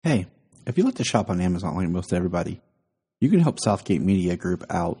Hey, if you like to shop on Amazon like most everybody, you can help Southgate Media Group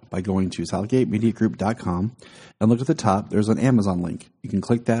out by going to southgatemediagroup.com and look at the top. There's an Amazon link. You can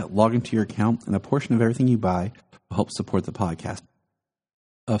click that, log into your account, and a portion of everything you buy will help support the podcast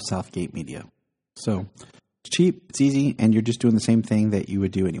of Southgate Media. So it's cheap, it's easy, and you're just doing the same thing that you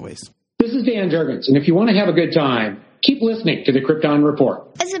would do anyways. This is Dan Jurgens, and if you want to have a good time, keep listening to the Krypton Report.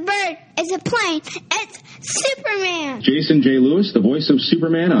 It's a bird. It's a plane. It's Superman. Jason J. Lewis, the voice of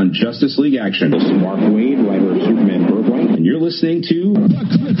Superman on Justice League Action. This is Mark Wade, writer of Superman Birthright, and you're listening to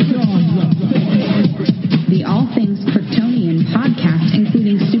the All Things Kryptonian podcast,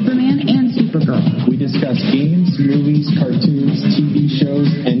 including Superman and Supergirl. We discuss games, movies, cartoons, TV shows,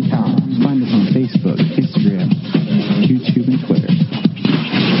 and comics. Find us on Facebook, Instagram, YouTube, and Twitter.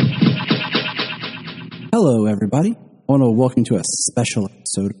 Hello, everybody. I want to welcome to a special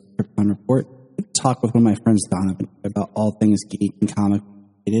episode of Krypton Report. I talk with one of my friends, Donovan, about all things geek and comic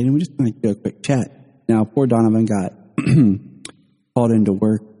related, and we just want to do a quick chat. Now, poor Donovan got called into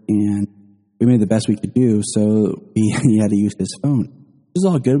work, and we made the best we could do, so he had to use his phone. It was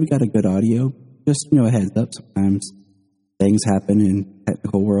all good. We got a good audio. Just, a heads up. Sometimes things happen in the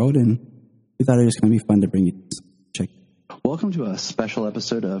technical world, and we thought it was going to be fun to bring you this. Check. Welcome to a special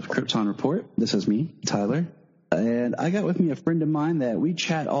episode of Krypton Report. This is me, Tyler. And I got with me a friend of mine that we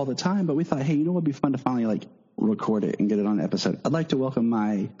chat all the time, but we thought, hey, what would be fun to finally record it and get it on an episode. I'd like to welcome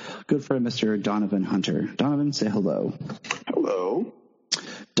my good friend, Mr. Donovan Hunter. Donovan, say hello. Hello.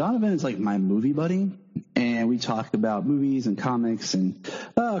 Donovan is like my movie buddy, and we talk about movies and comics and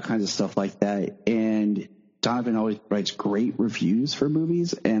all kinds of stuff like that. And Donovan always writes great reviews for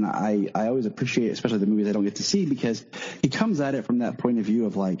movies, and I always appreciate, especially the movies I don't get to see, because he comes at it from that point of view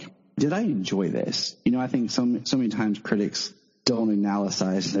of did I enjoy this? I think so many times critics don't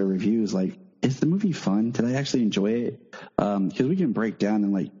analyze their reviews is the movie fun? Did I actually enjoy it? Because we can break down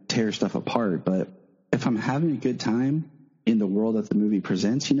and tear stuff apart, but if I'm having a good time in the world that the movie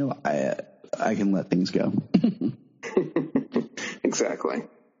presents, I can let things go. Exactly.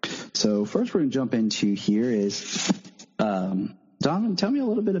 So first we're going to jump into here is, Donovan, tell me a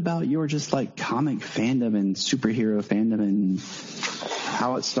little bit about your comic fandom and superhero fandom and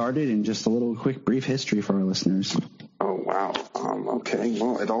how it started and just a little quick brief history for our listeners. Oh, wow. Okay.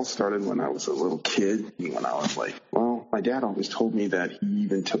 Well, it all started when I was a little kid, when I was my dad always told me that he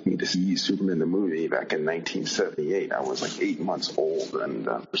even took me to see Superman the movie back in 1978. I was 8 months old, and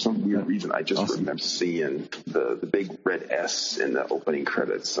for some weird reason, I just remember seeing the big red S in the opening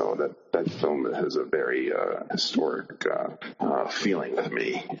credits. So that film has a very historic feeling with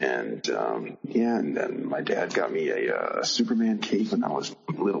me. And and then my dad got me a Superman cape when I was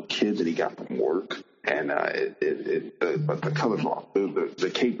a little kid that he got from work. And but the colors were off.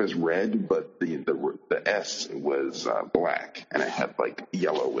 The cape is red, but the S was black, and it had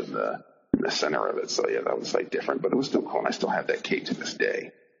yellow in the center of it. So yeah, that was different, but it was still cool. And I still have that cape to this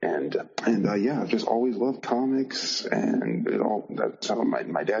day. And I've just always loved comics, and that's how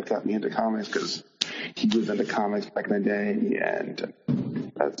my dad got me into comics, because he was into comics back in the day, and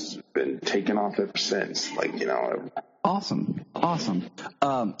that's been taken off ever since. Awesome.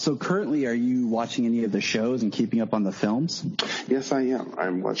 So currently, are you watching any of the shows and keeping up on the films? Yes, I am.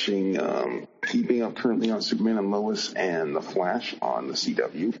 I'm watching, keeping up currently on Superman and Lois and The Flash on the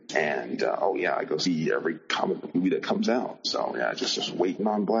CW. And, I go see every comic movie that comes out. So, yeah, just waiting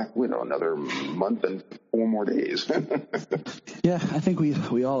on Black Widow, another month and 4 more days. Yeah, I think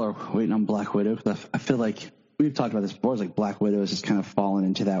we all are waiting on Black Widow, because I feel like we've talked about this before. It's Black Widow has just kind of fallen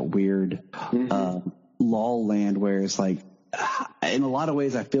into that weird lull land where it's in a lot of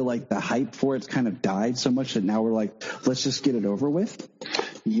ways I feel like the hype for it's kind of died so much that now we're let's just get it over with.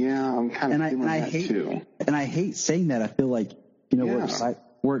 Yeah, I'm kind of feeling that too. And I hate saying that. I feel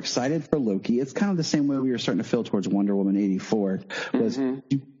we're excited for Loki. It's kind of the same way we were starting to feel towards Wonder Woman 84. Was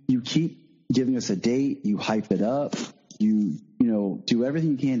you keep giving us a date, you hype it up, you do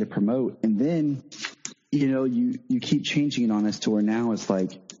everything you can to promote, and then you keep changing it on us to where now it's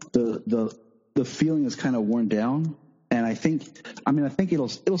the feeling is kind of worn down. And I think it'll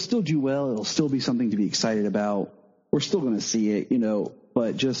still do well. It'll still be something to be excited about. We're still going to see it,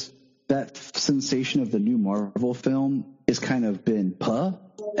 but just that sensation of the new Marvel film has kind of been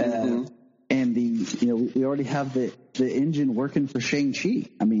and we already have the engine working for Shang-Chi.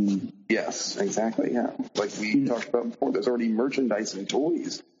 I mean, yes, exactly. Yeah. We talked about before, there's already merchandise and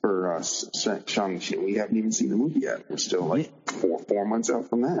toys for Shang-Chi. We haven't even seen the movie yet. We're still 4 months out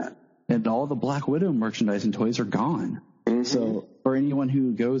from that. And all the Black Widow merchandise and toys are gone. Mm-hmm. So for anyone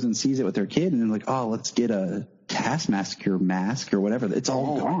who goes and sees it with their kid and they're let's get a Taskmaster mask or whatever. It's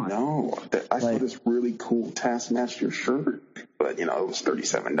all gone. No, I saw this really cool Taskmaster shirt, but it was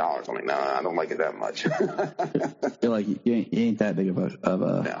 $37. I'm like, no, I don't like it that much. You're like, you ain't that big of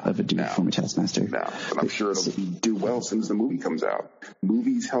a dude for me, Taskmaster. No, but I'm sure it'll do well as soon as the movie comes out.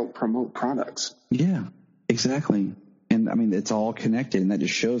 Movies help promote products. Yeah, exactly. And I mean, it's all connected, and that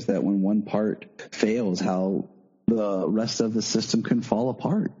just shows that when one part fails, how the rest of the system can fall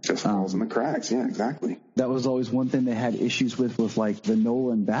apart. Just falls in the cracks. Yeah, exactly. That was always one thing they had issues with like the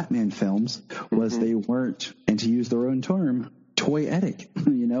Nolan Batman films was they weren't, and to use their own term, toyetic.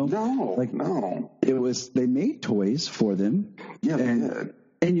 No. It was, they made toys for them. Yeah,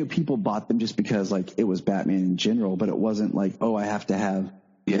 and people bought them just because like it was Batman in general, but it wasn't like, oh, I have to have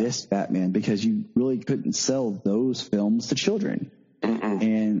this Batman, because you really couldn't sell those films to children.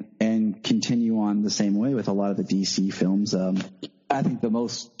 And continue on the same way with a lot of the DC films. I think the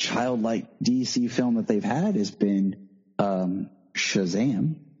most childlike DC film that they've had has been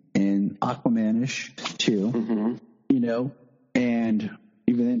Shazam and Aquaman-ish too, and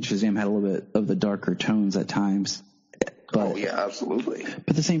even then Shazam had a little bit of the darker tones at times. But, absolutely. But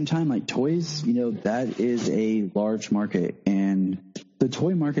at the same time, like toys, that is a large market, and the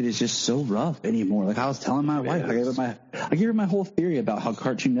toy market is just so rough anymore. Like I was telling my wife, I gave her my whole theory about how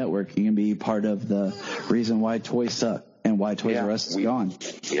Cartoon Network can be part of the reason why toys suck and why Toys R Us is gone.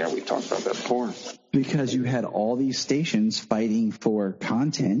 Yeah, we talked about that before. Because you had all these stations fighting for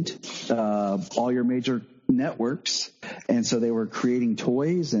content, all your major networks, and so they were creating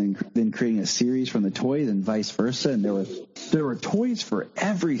toys and then creating a series from the toys and vice versa, and there were toys for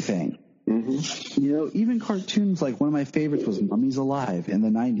everything. Even cartoons, like one of my favorites was Mummies Alive in the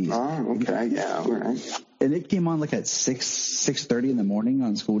 90s. Oh, okay, yeah, all right. And it came on like at 6:30 in the morning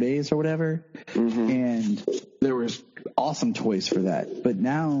on school days or whatever, and there was awesome toys for that. But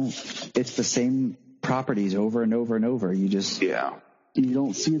now it's the same properties over and over and over. You just you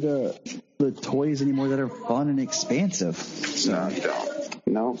don't see the toys anymore that are fun and expansive. So. No, you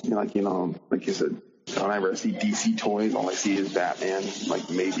don't. No, like you said, I don't ever see DC toys. All I see is Batman, like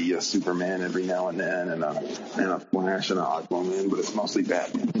maybe a Superman every now and then, and a Flash and an Aquaman, but it's mostly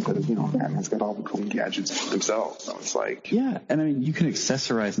Batman because Batman's got all the cool gadgets himself. So it's like and I mean you can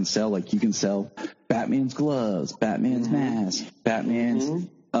accessorize and sell, like you can sell Batman's gloves, Batman's mask, Batman's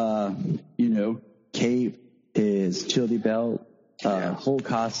cape, his utility belt, whole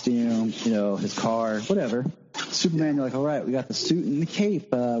costume, his car, whatever. Superman, you're like, all right, we got the suit and the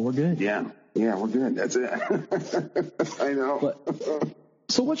cape, we're good. Yeah, we're good. That's it. I know.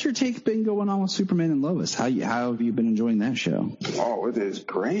 So what's your take been going on with Superman and Lois? How have you been enjoying that show? Oh, it is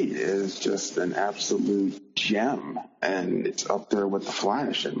great. It is just an absolute gem, and it's up there with The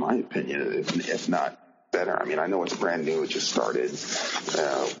Flash, in my opinion, if not better. I mean, I know it's brand new. It just started.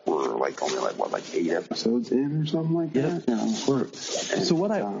 We're only 8 episodes in or something like that. So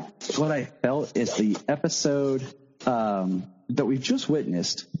what I felt is the episode that we've just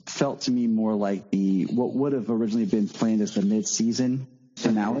witnessed felt to me more like what would have originally been planned as the mid-season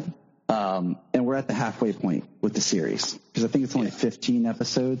finale. And we're at the halfway point with the series because I think it's only 15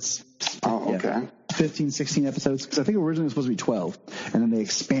 episodes. Oh, okay. 15, 16 episodes, because I think originally it was supposed to be 12, and then they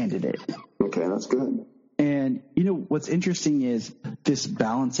expanded it. Okay, that's good. And what's interesting is this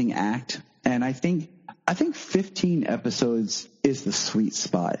balancing act, and I think 15 episodes is the sweet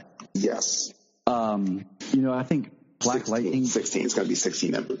spot. Yes. I think Black Lightning. 16. It's going to be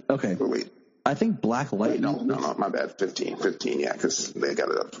 16 episodes. Okay. Oh, wait. I think Black Lightning. No, my bad. 15, yeah, because they got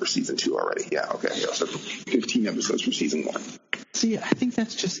it up for season 2 already. Yeah, okay. Yeah, so 15 episodes for season 1. See, I think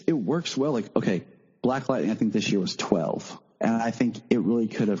that's just, it works well. Like, okay, Black Lightning, I think this year was 12. And I think it really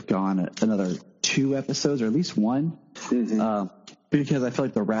could have gone another 2 episodes or at least 1. Because I feel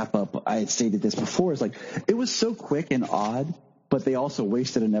like the wrap up, I had stated this before, is like, it was so quick and odd, but they also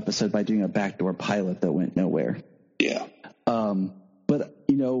wasted an episode by doing a backdoor pilot that went nowhere. Yeah. But,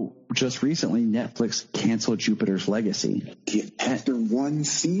 just recently, Netflix canceled Jupiter's Legacy. Yeah, after 1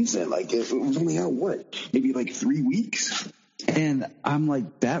 season. Like, it was only out, maybe 3 weeks? And I'm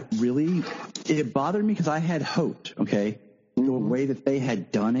like, that really, it bothered me because I had hoped, okay? The way that they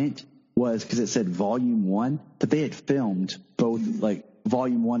had done it was because it said Volume 1, that they had filmed both,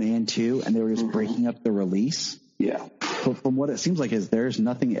 Volume 1 and 2, and they were just breaking up the release. Yeah. But from what it seems like is there's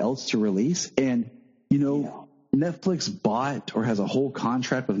nothing else to release. And, Netflix bought or has a whole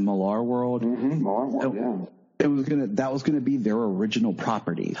contract with Millar World. Millar World, yeah. That was gonna be their original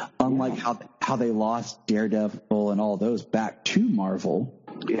property. Unlike how they lost Daredevil and all those back to Marvel.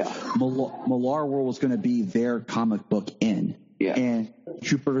 Yeah. Millar World was gonna be their comic book in. Yeah. And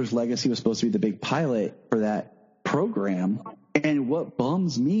Jupiter's Legacy was supposed to be the big pilot for that program. And what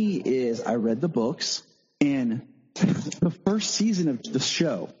bums me is I read the books And the first season of the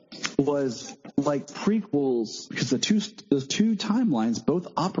show was like prequels because the two timelines both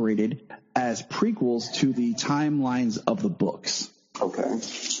operated as prequels to the timelines of the books. Okay.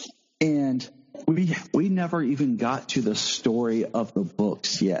 And we never even got to the story of the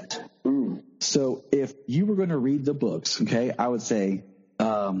books yet. Mm. So if you were going to read the books, okay, I would say,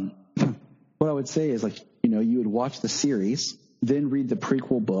 what I would say is like, you would watch the series, then read the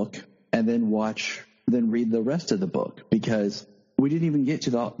prequel book, and then read the rest of the book, because we didn't even get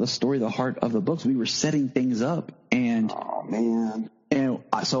to the story, the heart of the books. We were setting things up, and oh man. And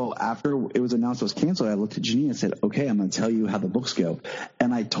so after it was announced it was canceled, I looked at Janine and said, okay, I'm going to tell you how the books go.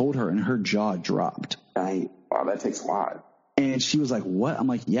 And I told her, and her jaw dropped. Wow, that takes a lot. And she was like, what? I'm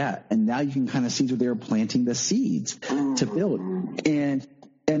like, yeah. And now you can kind of see where they're planting the seeds to build. And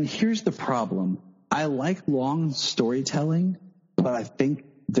here's the problem. I like long storytelling, but I think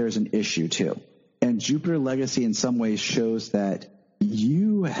there's an issue too. And Jupiter Legacy in some ways shows that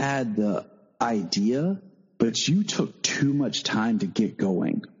you had the idea, but you took too much time to get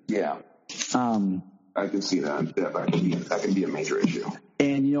going. Yeah. I can see that. That can be a major issue.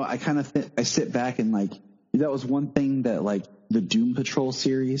 And, I kind of I sit back and like, that was one thing that like the Doom Patrol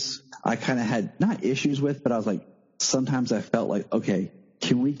series, I kind of had not issues with, but I was like, sometimes I felt like, okay,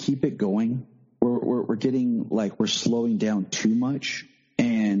 can we keep it going? We're getting like, we're slowing down too much.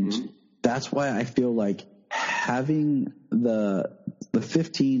 And that's why I feel like having the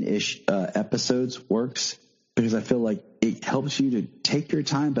 15-ish episodes works, because I feel like it helps you to take your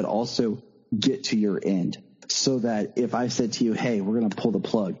time, but also get to your end, so that if I said to you, hey, we're going to pull the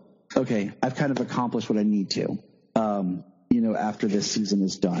plug, okay, I've kind of accomplished what I need to, after this season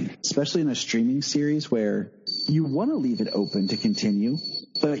is done, especially in a streaming series where you want to leave it open to continue,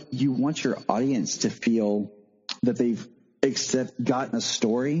 but you want your audience to feel that they've gotten a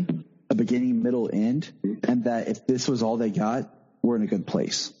story, a beginning, middle, end, and that if this was all they got, we're in a good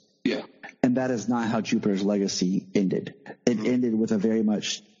place. Yeah. And that is not how Jupiter's Legacy ended. It ended with a very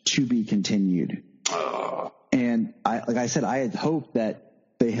much to be continued. And like I said, I had hoped that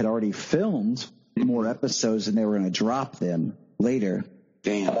they had already filmed more episodes and they were going to drop them later.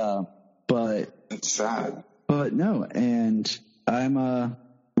 Damn. But it's sad. But no, and I'm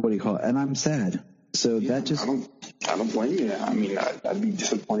and I'm sad. So that just I don't blame you. I mean, I'd be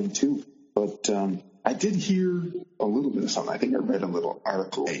disappointed too. But I did hear a little bit of something. I think I read a little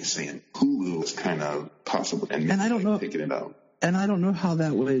article saying Hulu was kind of possible and I don't know picking it up. And I don't know how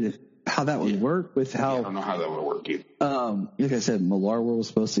that would work with how. I don't know how that would work either. Like I said, Millar World was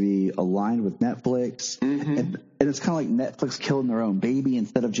supposed to be aligned with Netflix, and it's kind of like Netflix killing their own baby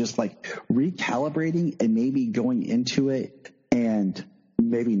instead of just like recalibrating and maybe going into it and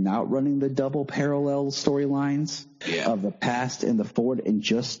maybe not running the double parallel storylines of the past and the forward, and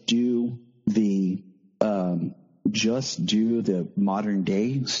just do the modern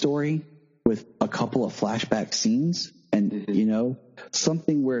day story with a couple of flashback scenes. And,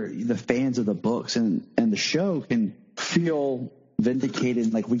 something where the fans of the books and the show can feel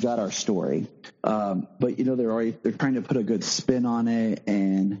vindicated, like we got our story. But, they're trying to put a good spin on it,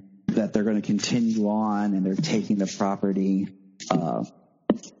 and that they're going to continue on, and they're taking the property. So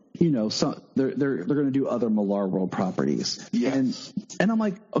they're going to do other Millar World properties. Yes. And I'm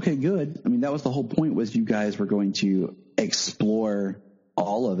like, okay, good. I mean, that was the whole point, was you guys were going to explore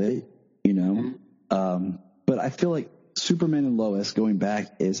all of it, but I feel like Superman and Lois, going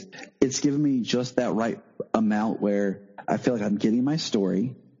back, it's given me just that right amount where I feel like I'm getting my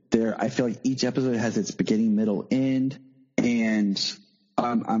story there. I feel like each episode has its beginning, middle, end, and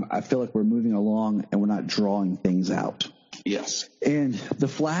I feel like we're moving along and we're not drawing things out. Yes. And The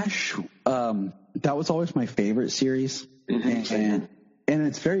Flash, that was always my favorite series. And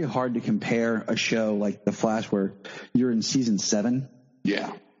it's very hard to compare a show like The Flash where you're in season 7.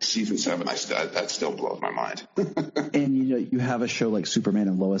 Yeah. Season 7, that still blows my mind. And you have a show like Superman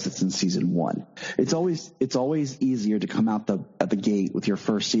and Lois that's in season 1. It's always easier to come out at the gate with your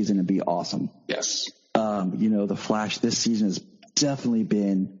first season and be awesome. Yes. The Flash this season has definitely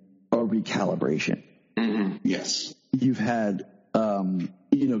been a recalibration. Yes. You've had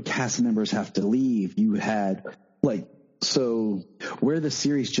cast members have to leave. You had so where the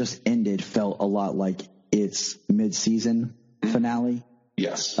series just ended felt a lot like its mid-season finale.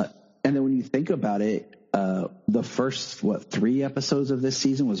 Yes. And then when you think about it, the first, 3 episodes of this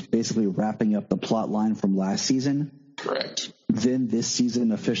season was basically wrapping up the plot line from last season. Correct. Then this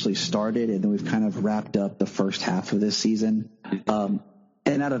season officially started, and then we've kind of wrapped up the first half of this season. And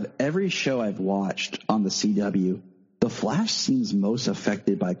out of every show I've watched on the CW, The Flash seems most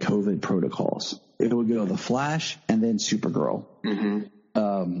affected by COVID protocols. It would go The Flash and then Supergirl.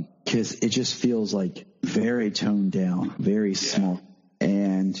 Because it just feels like very toned down, very small.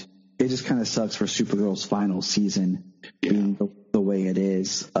 And it just kind of sucks for Supergirl's final season being the way it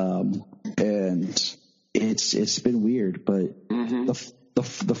is. And it's been weird, but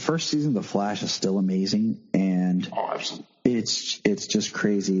the first season of The Flash is still amazing. And it's just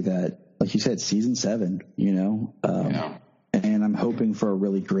crazy that, like you said, season 7, and I'm hoping for a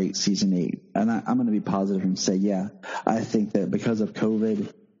really great season 8. And I'm going to be positive and say, I think that because of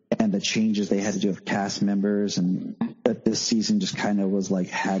COVID and the changes they had to do with cast members, and that this season just kind of was like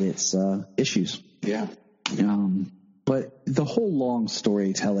had its issues. Yeah. But the whole long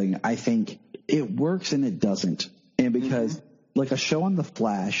storytelling, I think it works and it doesn't. And because like a show on The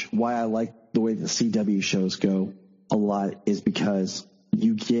Flash, why I like the way the CW shows go a lot is because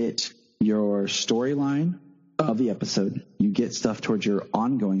you get your storyline of the episode, you get stuff towards your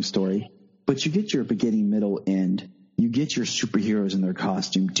ongoing story, but you get your beginning, middle, end. You get your superheroes in their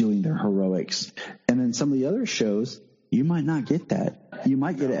costume doing their heroics. And then some of the other shows, you might not get that. You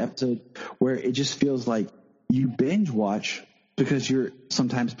might get an episode where it just feels like you binge watch because you're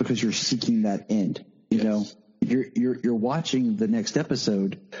seeking that end. You're watching the next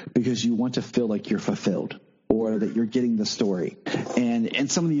episode because you want to feel like you're fulfilled, or that you're getting the story.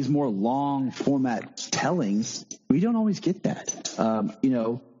 And some of these more long format tellings, we don't always get that.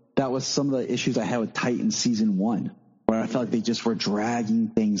 That was some of the issues I had with Titans season 1, where I felt like they just were dragging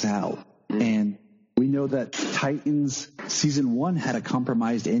things out. And we know that Titans season 1 had a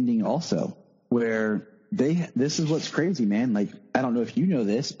compromised ending also, where this is what's crazy, man. Like, I don't know if you know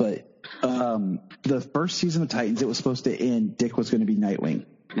this, but the first season of Titans, it was supposed to end, Dick was going to be Nightwing.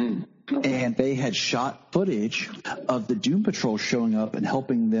 And they had shot footage of the Doom Patrol showing up and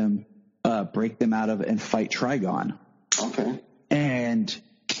helping them break them out of and fight Trigon. Okay. And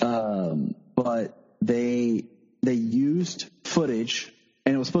but they used footage,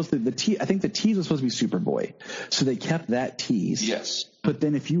 and it was supposed to I think the tease was supposed to be Superboy, so they kept that tease. Yes. But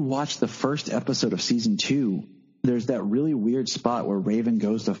then if you watch the first episode of season 2, there's that really weird spot where Raven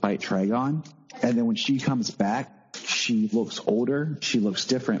goes to fight Trigon, and then when she comes back, she looks older, she looks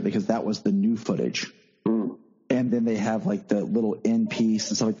different, because that was the new footage. And then they have like the little end piece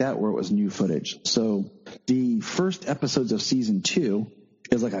and stuff like that where it was new footage. So the first episodes of season 2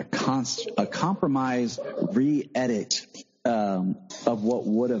 is like a compromise re-edit of what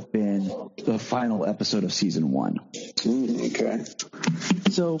would have been the final episode of season 1. Okay.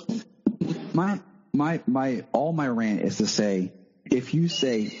 So my rant is to say, if you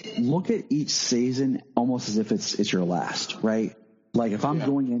say, look at each season almost as if it's your last, right? Like if I'm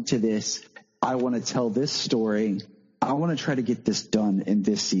going into this, I want to tell this story. I want to try to get this done in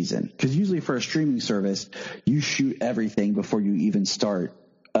this season. Because usually for a streaming service, you shoot everything before you even start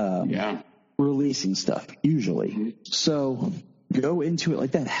releasing stuff, usually. So go into it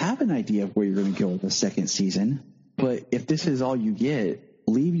like that. Have an idea of where you're going to go with the second season. But if this is all you get,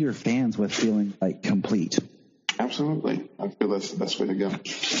 leave your fans with feeling like complete. Absolutely. I feel that's the best way to go.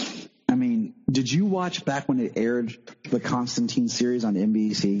 I mean, did you watch back when it aired the Constantine series on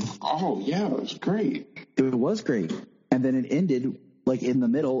NBC? Oh, yeah, it was great. It was great. And then it ended like in the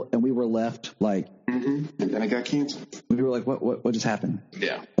middle, and we were left like... And then it got canceled. We were like, what just happened?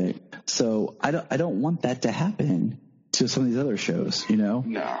 Yeah. Right? So I don't want that to happen to some of these other shows, No.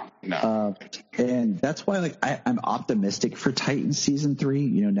 And that's why, like, I'm optimistic for Titans season 3,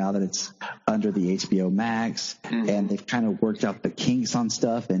 now that it's under the HBO Max, and they've kind of worked out the kinks on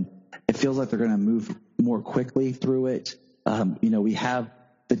stuff, and it feels like they're going to move more quickly through it. We have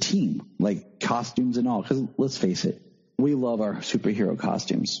the team, like costumes and all, because let's face it, we love our superhero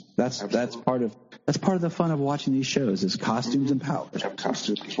costumes. That's part of the fun of watching these shows is costumes and powers.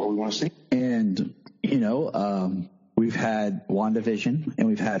 Costumes is what we want to see. And, we've had WandaVision and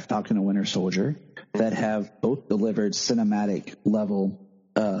we've had Falcon and Winter Soldier that have both delivered cinematic level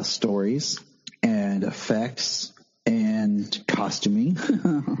stories and effects and costuming.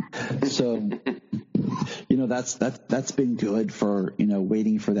 So, that's been good for,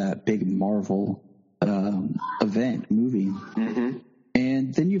 waiting for that big Marvel movie.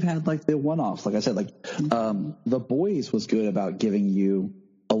 And then you've had like the one-offs. Like I said, like The Boys was good about giving you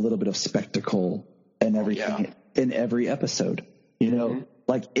a little bit of spectacle and everything in every episode.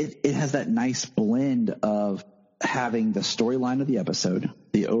 Like it has that nice blend of having the storyline of the episode,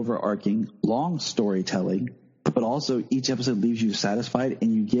 the overarching long storytelling, but also each episode leaves you satisfied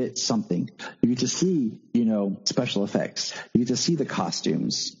and you get something. You get to see, special effects. You get to see the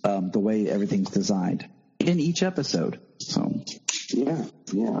costumes, the way everything's designed in each episode. So yeah,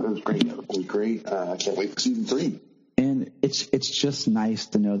 that was great. That was great. I can't wait for season 3. And it's just nice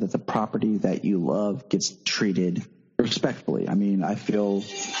to know that the property that you love gets treated respectfully. I mean, I feel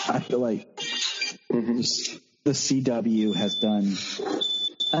like the CW has done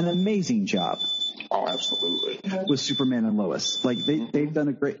an amazing job. Oh, absolutely. With Superman and Lois. Like, they've done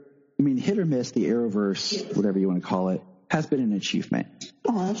a great, I mean, hit or miss, the Arrowverse, whatever you want to call it, has been an achievement.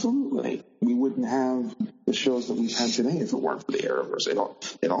 Oh, absolutely. We wouldn't have the shows that we've had today if it weren't for the Arrowverse.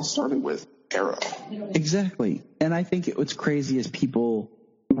 It all started with Arrow. Exactly. And I think what's crazy is people,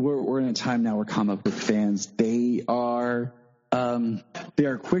 we're in a time now where comic book fans, they are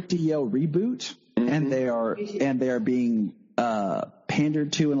quick to yell reboot, and they are being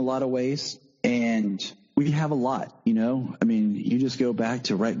pandered to in a lot of ways. And we have a lot, you know. I mean, you just go back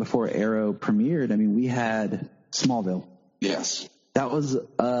to right before Arrow premiered. I mean, we had Smallville. Yes. That was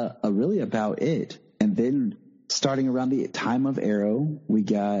really about it. And then starting around the time of Arrow, we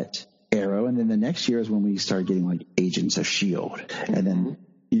got Arrow. And then the next year is when we started getting like Agents of S.H.I.E.L.D. And then,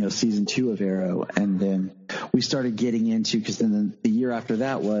 you know, season 2 of Arrow. And then we started getting into, because then the year after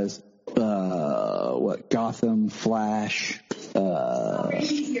that was Gotham, Flash,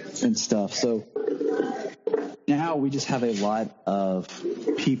 and stuff. So now we just have a lot of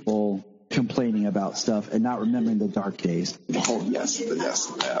people complaining about stuff and not remembering the dark days. Oh, yes.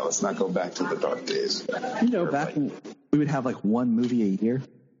 Yeah, let's not go back to the dark days. You know, back when we would have like one movie a year.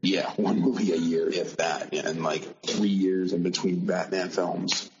 Yeah, one movie a year, if that, and like 3 years in between Batman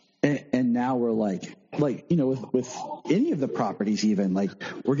films. And now we're like, you know, with any of the properties even, like,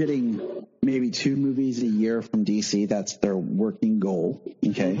 we're getting maybe 2 movies a year from DC. That's their working goal.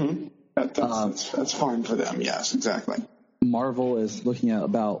 Okay. Mm-hmm. That's fine for them. Yes, exactly. Marvel is looking at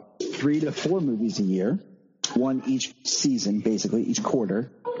about 3 to 4 movies a year, one each season, basically each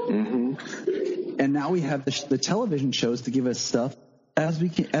quarter. Mm-hmm. And now we have the television shows to give us stuff as we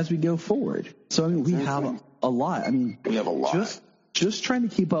go forward. So I mean, we have a lot. I mean, we have a lot. Just trying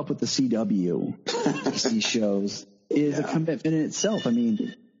to keep up with the CW DC shows is a commitment in itself. I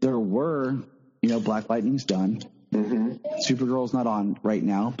mean, there were, you know, Black Lightning's done. Mm-hmm. Supergirl's not on right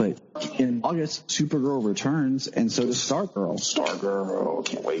now, but in August, Supergirl returns, and so does Stargirl. Stargirl,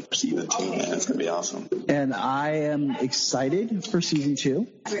 can't wait for season 2, man. It's going to be awesome. And I am excited for season 2.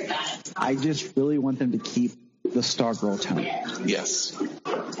 I just really want them to keep the Stargirl tone. Yes.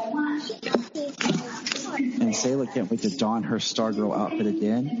 And Sayla can't wait to don her Stargirl outfit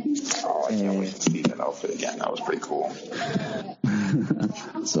again. Oh, I can't wait to see that outfit again. That was pretty cool.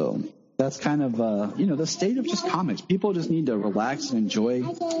 So that's kind of, you know, the state of just comics. People just need to relax and enjoy.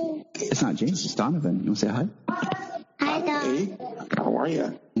 It's not James, it's Donovan. You want to say hi? Hi, Donovan. Hey, how are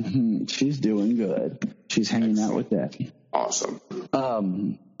you? She's doing good. She's hanging out with Daddy. Awesome. I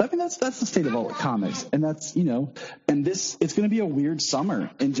mean, that's the state of all the comics. And that's, you know, and it's going to be a weird summer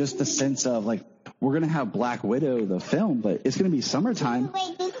in just the sense of, like, we're going to have Black Widow, the film, but it's going to be summertime.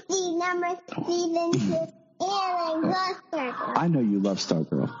 Wait to see number season 2. And I love Stargirl. I know you love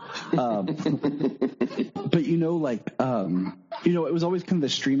Stargirl. But, you know, like, you know, it was always kind of the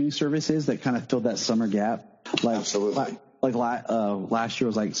streaming services that kind of filled that summer gap. Like, absolutely. Like last year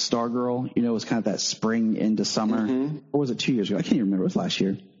was like Stargirl, you know, it was kind of that spring into summer. Mm-hmm. Or was it 2 years ago? I can't even remember. It was last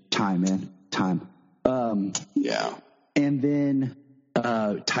year. Time, man. Time. Yeah. And then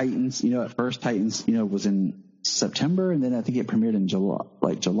Titans, you know, at first Titans, you know, was in September, and then I think it premiered in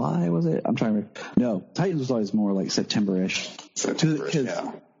July, was it? I'm trying to remember. No, Titans was always more like September-ish.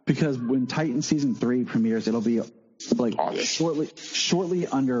 Yeah. Because when Titans season 3 premieres, it'll be like shortly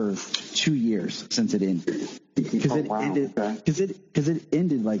under 2 years since it ended. Because it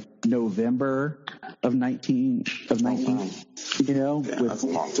ended like November of 19, you know, yeah, that's a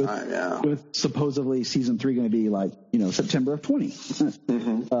long time, yeah. With supposedly season 3 going to be like, you know, September of 20.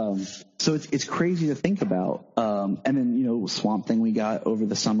 Mm-hmm. So it's crazy to think about. And then, you know, Swamp Thing we got over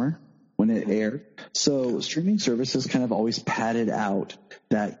the summer when it aired. So streaming services kind of always padded out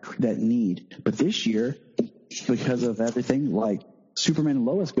that need. But this year, because of everything, like Superman and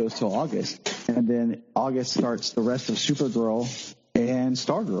Lois goes till August, and then August starts the rest of Supergirl and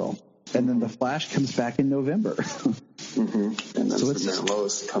Stargirl, and then the Flash comes back in November. Mm-hmm. And then Superman and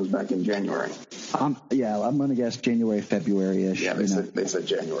Lois comes back in January. I'm going to guess January, February-ish. Yeah, they said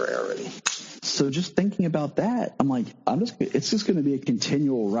January already. So just thinking about that, I'm like, it's just going to be a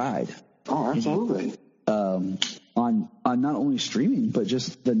continual ride. Oh, absolutely. On not only streaming, but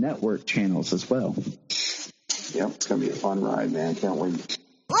just the network channels as well. Yep, it's going to be a fun ride, man. Can't wait.